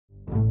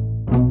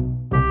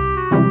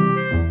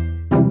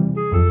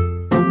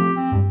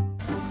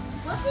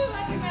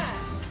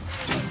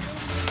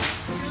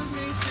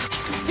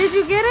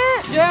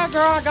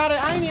girl, I got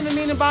it. I ain't even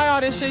mean to buy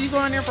all this shit. You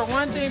go in there for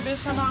one thing,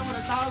 bitch, come out with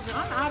 1,000.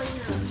 I'm out of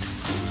here.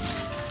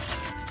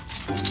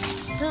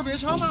 Here,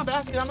 bitch, hold my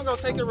basket. I'm gonna go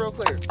take it real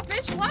quick.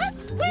 Bitch, what?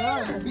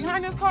 Where? Yeah,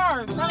 behind this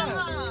car. Shut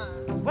up.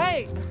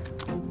 Wait.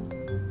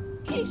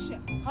 Kiesha.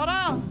 Hold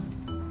on.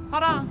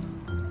 Hold on.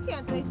 I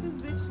can't take this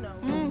bitch no.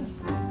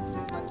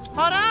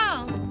 Hold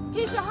on.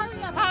 Kiesha,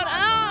 hurry up. Hold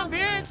on,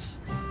 bitch.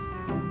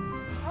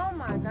 Oh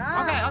my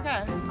God.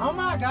 Okay. Oh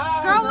my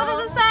God. Girl, what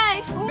does it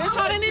say? Bitch,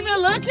 I didn't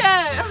even look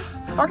at.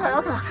 Okay.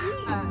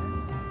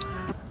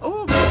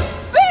 Ooh,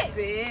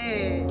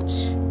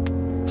 Bitch.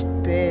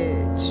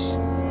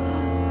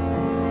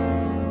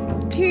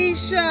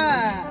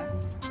 Kiesha.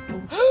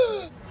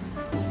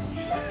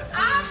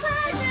 I'm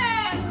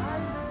pregnant.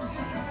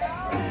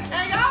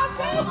 And y'all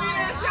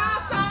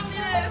saw me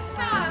this.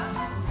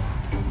 Nah.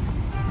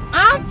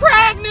 I'm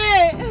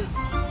pregnant.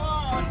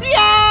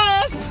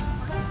 Yes.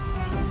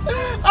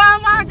 Oh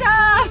my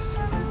God.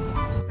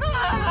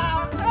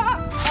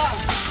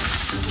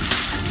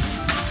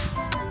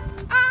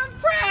 I'm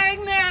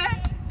pregnant.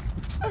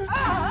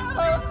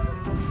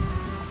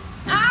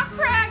 I'm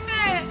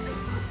pregnant.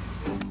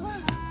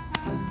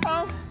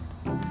 I'm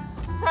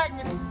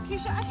pregnant.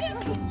 Kiesha, I can't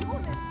keep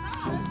doing this.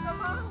 Stop.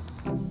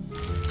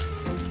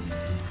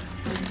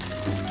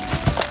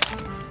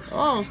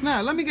 Oh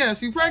snap! Let me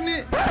guess. You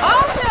pregnant?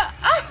 Oh yeah.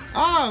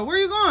 Oh, where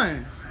you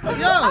going?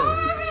 Yo.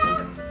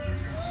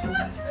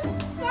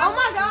 Oh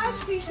my gosh,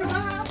 Kiesha,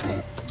 what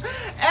happened?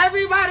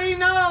 Everybody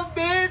know,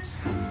 bitch.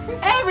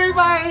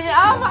 Everybody.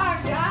 Oh my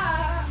God.